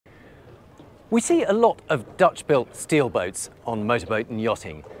We see a lot of Dutch-built steel boats on motorboat and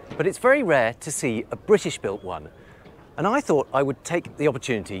yachting, but it's very rare to see a British-built one. And I thought I would take the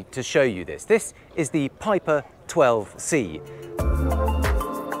opportunity to show you this. This is the Piper 12C.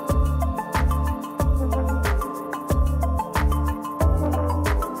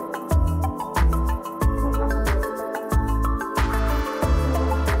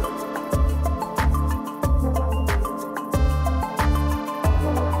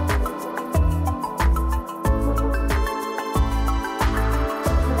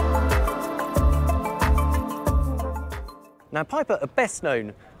 Now, Piper are best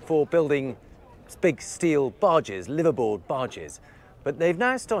known for building big steel barges, liverboard barges, but they've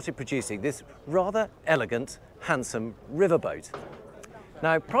now started producing this rather elegant, handsome riverboat.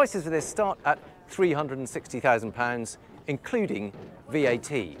 Now, prices for this start at £360,000, including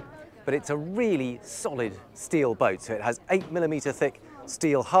VAT, but it's a really solid steel boat. So it has 8mm thick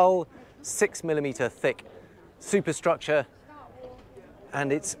steel hull, 6mm thick superstructure,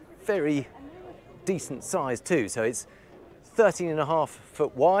 and it's very decent size too. So it's 13.5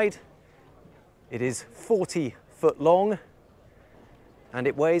 foot wide, it is 40 foot long, and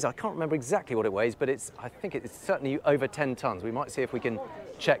it weighs, I can't remember exactly what it weighs, but I think it's certainly over 10 tons. We might see if we can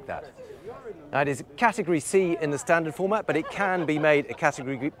check that. Now, it is Category C in the standard format, but it can be made a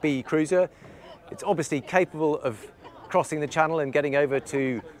Category B cruiser. It's obviously capable of crossing the Channel and getting over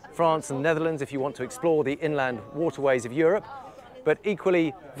to France and the Netherlands if you want to explore the inland waterways of Europe, but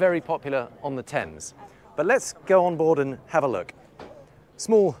equally very popular on the Thames. But let's go on board and have a look.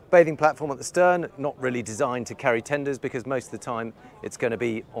 Small bathing platform at the stern, not really designed to carry tenders because most of the time it's going to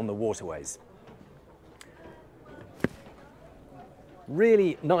be on the waterways.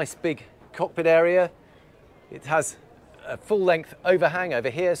 Really nice big cockpit area. It has a full-length overhang over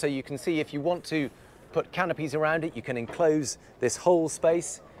here, so you can see if you want to put canopies around it, you can enclose this whole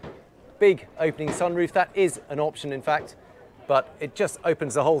space. Big opening sunroof, that is an option in fact, but it just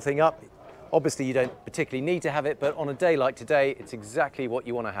opens the whole thing up. Obviously, you don't particularly need to have it, but on a day like today, it's exactly what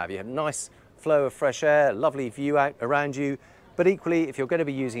you want to have. You have a nice flow of fresh air, lovely view out around you, but equally, if you're going to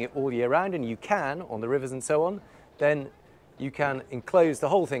be using it all year round, and you can on the rivers and so on, then you can enclose the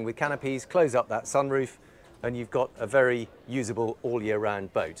whole thing with canopies, close up that sunroof, and you've got a very usable all year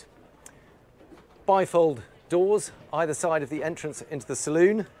round boat. Bifold doors either side of the entrance into the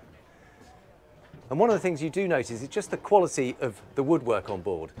saloon. And one of the things you do notice is just the quality of the woodwork on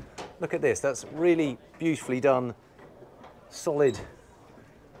board. Look at this, that's really beautifully done, solid.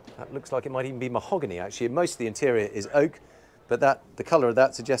 That looks like it might even be mahogany actually. Most of the interior is oak, but the colour of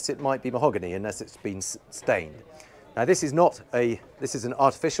that suggests it might be mahogany unless it's been stained. Now this is an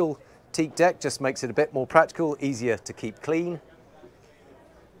artificial teak deck, just makes it a bit more practical, easier to keep clean.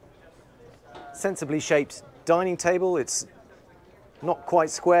 Sensibly shaped dining table, it's not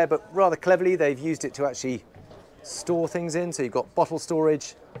quite square, but rather cleverly they've used it to actually store things in. So you've got bottle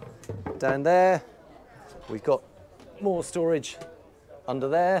storage down there. We've got more storage under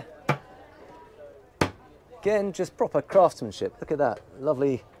there. Again, just proper craftsmanship. Look at that,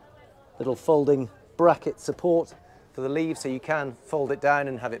 lovely little folding bracket support for the leaves, so you can fold it down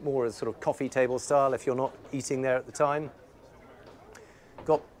and have it more as sort of coffee table style if you're not eating there at the time.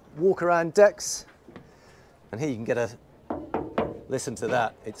 Got walk around decks, and here you can get a listen to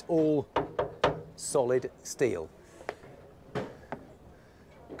that, it's all solid steel.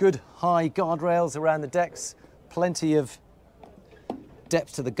 Good high guardrails around the decks, plenty of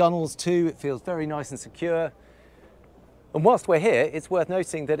depth to the gunnels too, it feels very nice and secure. And whilst we're here, it's worth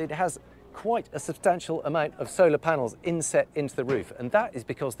noticing that it has quite a substantial amount of solar panels inset into the roof, and that is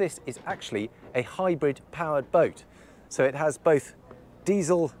because this is actually a hybrid powered boat. So it has both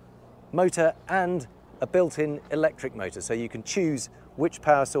diesel motor and a built-in electric motor, so you can choose which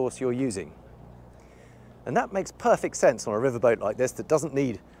power source you're using. And that makes perfect sense on a riverboat like this that doesn't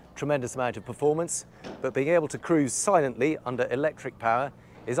need tremendous amount of performance, but being able to cruise silently under electric power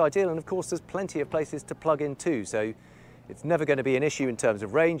is ideal. And of course there's plenty of places to plug in too, so it's never going to be an issue in terms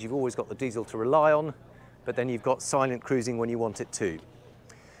of range. You've always got the diesel to rely on, but then you've got silent cruising when you want it too.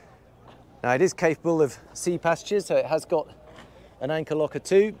 Now it is capable of sea passages, so it has got an anchor locker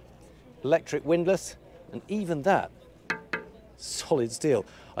too, electric windlass, and even that, solid steel.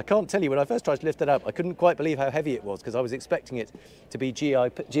 I can't tell you, when I first tried to lift it up, I couldn't quite believe how heavy it was because I was expecting it to be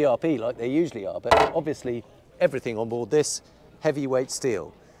GRP like they usually are, but obviously everything on board this, heavyweight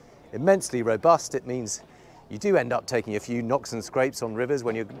steel. Immensely robust, it means you do end up taking a few knocks and scrapes on rivers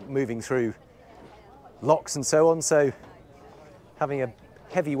when you're moving through locks and so on, so having a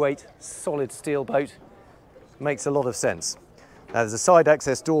heavyweight, solid steel boat makes a lot of sense. Now there's a side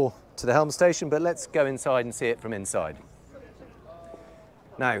access door to the helm station, but let's go inside and see it from inside.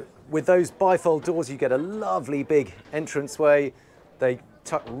 Now, with those bifold doors, you get a lovely big entranceway. They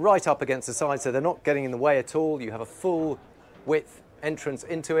tuck right up against the side, so they're not getting in the way at all. You have a full width entrance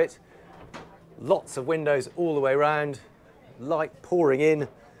into it. Lots of windows all the way around, light pouring in.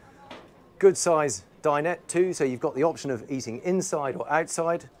 Good size dinette too, so you've got the option of eating inside or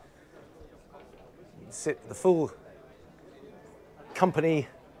outside. You can sit the full company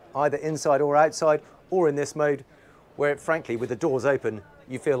either inside or outside, or in this mode where, frankly, with the doors open,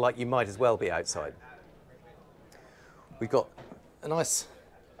 you feel like you might as well be outside. We've got a nice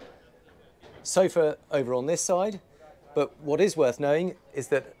sofa over on this side, but what is worth knowing is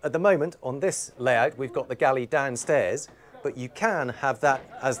that at the moment on this layout we've got the galley downstairs, but you can have that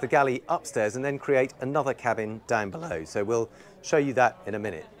as the galley upstairs and then create another cabin down below. So we'll show you that in a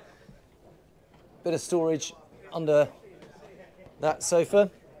minute. Bit of storage under that sofa.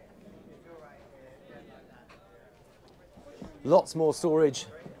 Lots more storage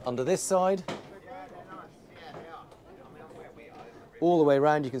under this side. All the way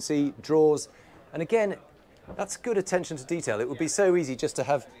around you can see drawers, and again that's good attention to detail. It would be so easy just to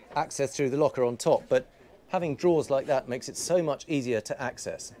have access through the locker on top, but having drawers like that makes it so much easier to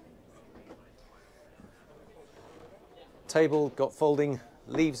access. Table got folding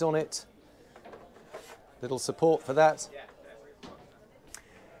leaves on it, little support for that.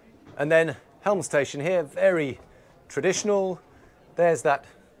 And then helm station here, very traditional. There's that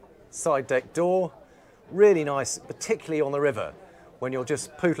side deck door, really nice, particularly on the river when you're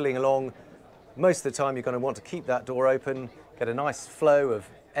just pootling along. Most of the time you're going to want to keep that door open, get a nice flow of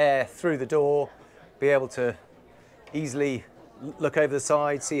air through the door, be able to easily look over the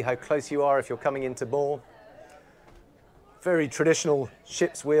side, see how close you are if you're coming into moor. Very traditional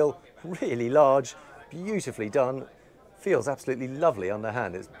ship's wheel, really large, beautifully done, feels absolutely lovely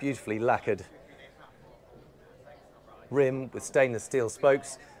underhand. It's beautifully lacquered rim with stainless steel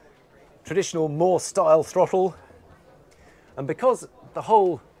spokes, traditional Moor style throttle, and because the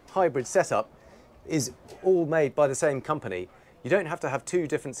whole hybrid setup is all made by the same company, you don't have to have two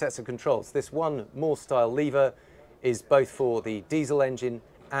different sets of controls. This one Moor style lever is both for the diesel engine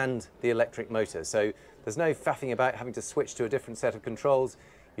and the electric motor, so there's no faffing about having to switch to a different set of controls.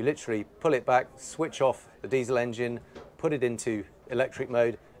 You literally pull it back, switch off the diesel engine, put it into electric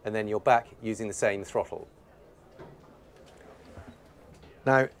mode, and then you're back using the same throttle.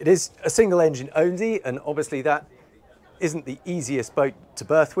 Now, it is a single engine only, and obviously that isn't the easiest boat to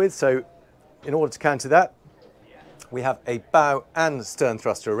berth with, so in order to counter that, we have a bow and stern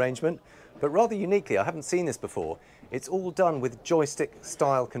thruster arrangement, but rather uniquely, I haven't seen this before, it's all done with joystick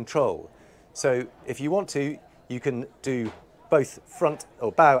style control. So if you want to, you can do both front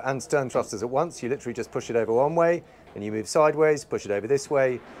or bow and stern thrusters at once. You literally just push it over one way and you move sideways, push it over this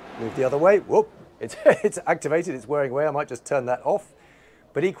way, move the other way. Whoop, it's activated, it's wearing away. I might just turn that off.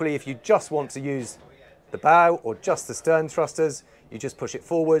 But equally, if you just want to use the bow or just the stern thrusters, you just push it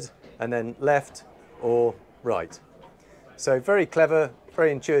forward and then left or right. So very clever,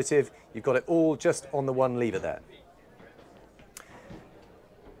 very intuitive. You've got it all just on the one lever there.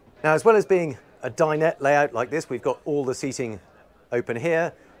 Now, as well as being a dinette layout like this, we've got all the seating open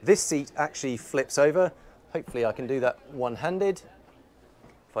here. This seat actually flips over. Hopefully I can do that one-handed.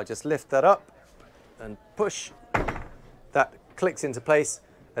 If I just lift that up and push, that clicks into place,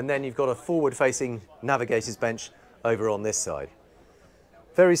 and then you've got a forward-facing navigator's bench over on this side.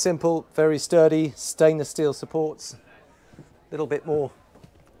 Very simple, very sturdy, stainless steel supports, a little bit more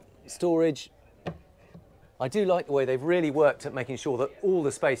storage. I do like the way they've really worked at making sure that all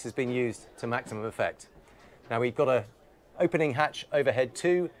the space has been used to maximum effect. Now we've got an opening hatch overhead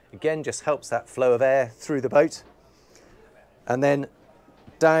too, again just helps that flow of air through the boat. And then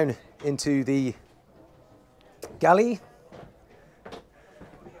down into the galley.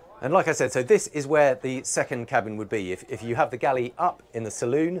 And like I said, so this is where the second cabin would be. If you have the galley up in the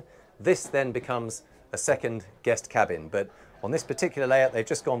saloon, this then becomes a second guest cabin. But on this particular layout, they've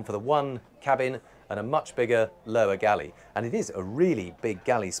just gone for the one cabin and a much bigger lower galley. And it is a really big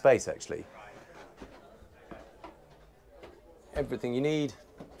galley space, actually. Everything you need,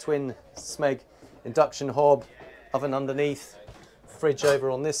 twin Smeg induction hob, oven underneath, fridge over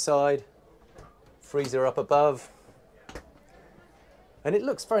on this side, freezer up above. And it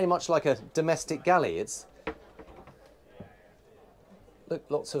looks very much like a domestic galley. It's, look,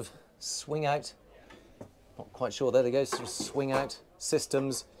 lots of swing out, not quite sure, there they go, sort of swing out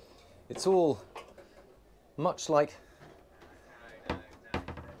systems. It's all much like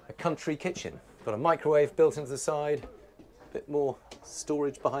a country kitchen. Got a microwave built into the side, a bit more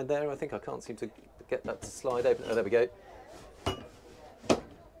storage behind there. I think I can't seem to get that to slide open. Oh, there we go.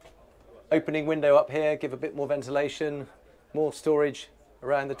 Opening window up here, give a bit more ventilation, more storage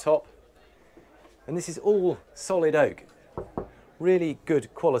around the top. And this is all solid oak. Really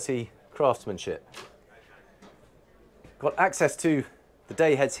good quality craftsmanship. Got access to the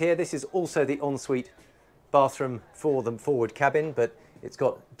day heads here. This is also the ensuite bathroom for the forward cabin, but it's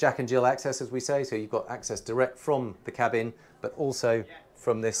got Jack and Jill access, as we say, so you've got access direct from the cabin, but also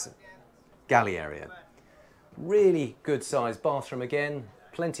from this galley area. Really good sized bathroom again,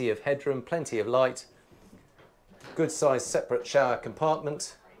 plenty of headroom, plenty of light, good sized separate shower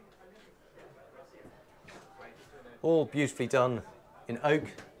compartment. All beautifully done in oak,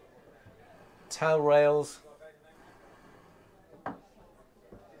 towel rails.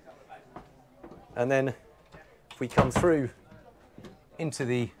 And then if we come through into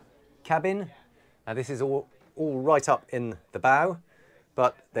the cabin, now this is all right up in the bow,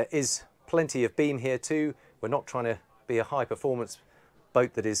 but there is plenty of beam here too. We're not trying to be a high performance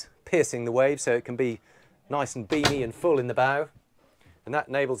boat that is piercing the waves, so it can be nice and beamy and full in the bow. And that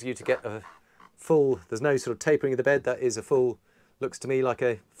enables you to get a full, there's no sort of tapering of the bed, that is a full, looks to me like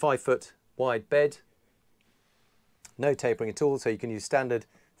a 5-foot wide bed. No tapering at all, so you can use standard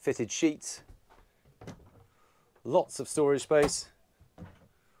fitted sheets. Lots of storage space,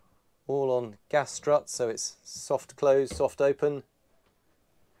 all on gas struts, so it's soft close, soft open.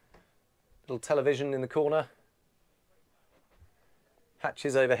 Little television in the corner.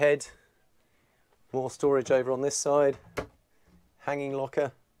 Hatches overhead. More storage over on this side. Hanging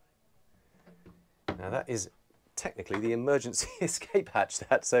locker. Now that is technically the emergency escape hatch,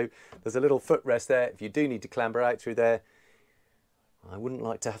 so there's a little footrest there. If you do need to clamber out through there, I wouldn't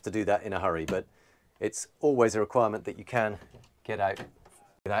like to have to do that in a hurry, but it's always a requirement that you can get out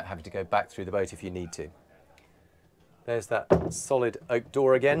without having to go back through the boat if you need to. There's that solid oak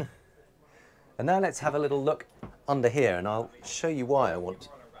door again. And now let's have a little look under here, and I'll show you why I want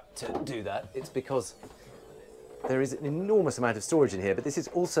to do that. It's because there is an enormous amount of storage in here, but this is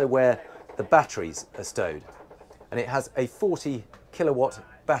also where the batteries are stowed. And it has a 40 kilowatt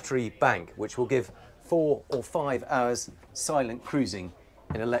battery bank, which will give 4 or 5 hours silent cruising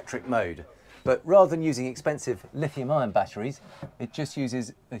in electric mode. But rather than using expensive lithium-ion batteries, it just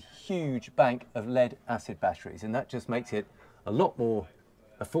uses a huge bank of lead-acid batteries, and that just makes it a lot more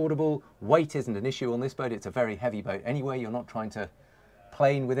affordable. Weight isn't an issue on this boat. It's a very heavy boat anyway. You're not trying to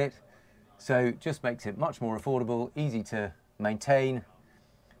plane with it. So it just makes it much more affordable, easy to maintain.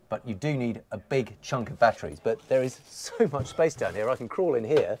 But you do need a big chunk of batteries. But there is so much space down here. I can crawl in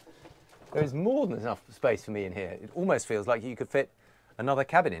here. There is more than enough space for me in here. It almost feels like you could fit another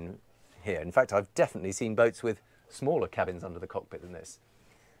cabin in here. In fact, I've definitely seen boats with smaller cabins under the cockpit than this.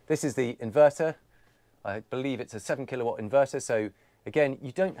 This is the inverter. I believe it's a 7 kilowatt inverter. So again,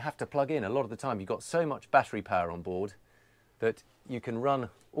 you don't have to plug in. A lot of the time, you've got so much battery power on board that you can run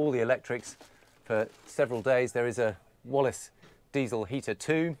all the electrics for several days. There is a Wallace diesel heater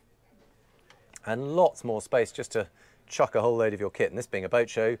too, and lots more space just to chuck a whole load of your kit. And this being a boat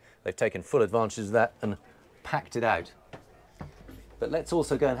show, they've taken full advantage of that and packed it out. But let's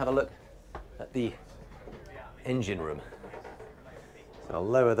also go and have a look at the engine room. So I'll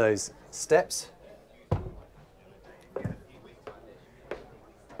lower those steps.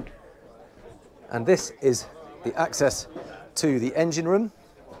 And this is the access to the engine room.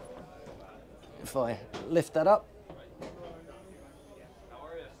 If I lift that up,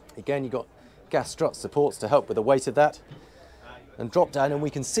 again, you've got gas strut supports to help with the weight of that, and drop down and we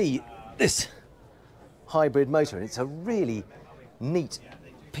can see this hybrid motor, and it's a really neat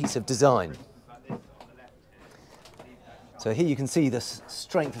piece of design. So here you can see the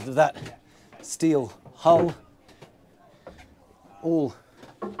strength of that steel hull, all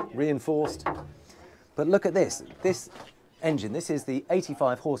reinforced. But look at this engine. This is the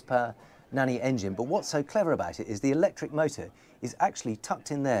 85 horsepower Nanny engine, but what's so clever about it is the electric motor is actually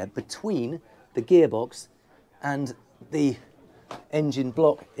tucked in there between the gearbox and the engine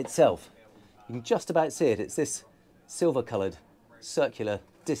block itself. You can just about see it. It's this silver coloured circular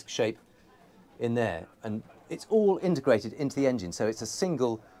disc shape in there, and it's all integrated into the engine, so it's a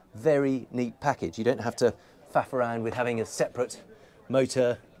single very neat package. You don't have to faff around with having a separate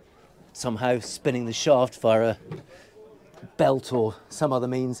motor somehow spinning the shaft via a belt or some other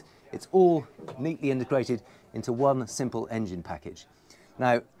means. It's all neatly integrated into one simple engine package.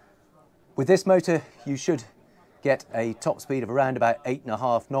 Now, with this motor, you should get a top speed of around about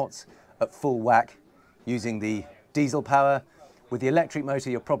 8.5 knots at full whack using the diesel power. With the electric motor,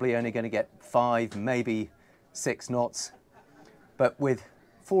 you're probably only going to get 5, maybe 6 knots. But with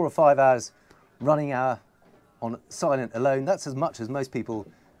 4 or 5 hours running hour on silent alone, that's as much as most people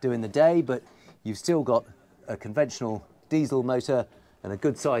do in the day, but you've still got a conventional diesel motor and a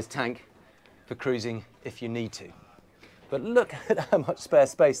good sized tank for cruising if you need to. But look at how much spare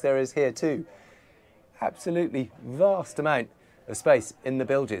space there is here too. Absolutely vast amount of space in the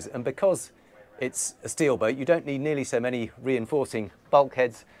bilges, and because it's a steel boat you don't need nearly so many reinforcing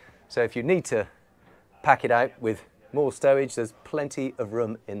bulkheads, so if you need to pack it out with more stowage, there's plenty of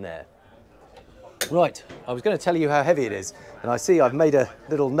room in there. Right, I was going to tell you how heavy it is, and I see I've made a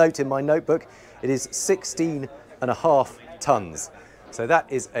little note in my notebook. It is 16.5 tons, so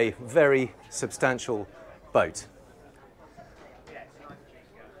that is a very substantial boat.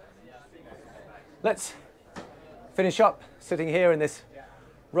 Let's finish up sitting here in this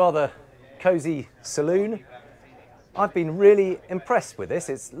rather cosy saloon. I've been really impressed with this.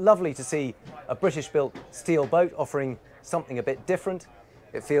 It's lovely to see a British-built steel boat offering something a bit different.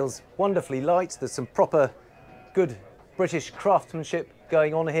 It feels wonderfully light. There's some proper good British craftsmanship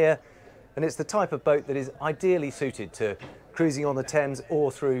going on here, and it's the type of boat that is ideally suited to cruising on the Thames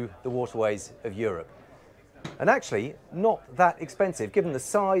or through the waterways of Europe. And actually not that expensive. Given the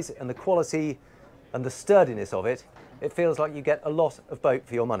size and the quality and the sturdiness of it, it feels like you get a lot of boat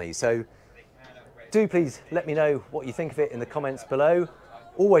for your money. So do please let me know what you think of it in the comments below.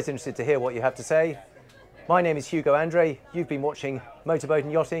 Always interested to hear what you have to say. My name is Hugo Andrae. You've been watching Motorboat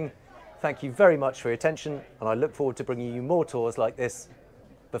and Yachting. Thank you very much for your attention, and I look forward to bringing you more tours like this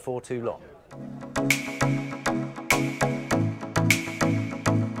before too long.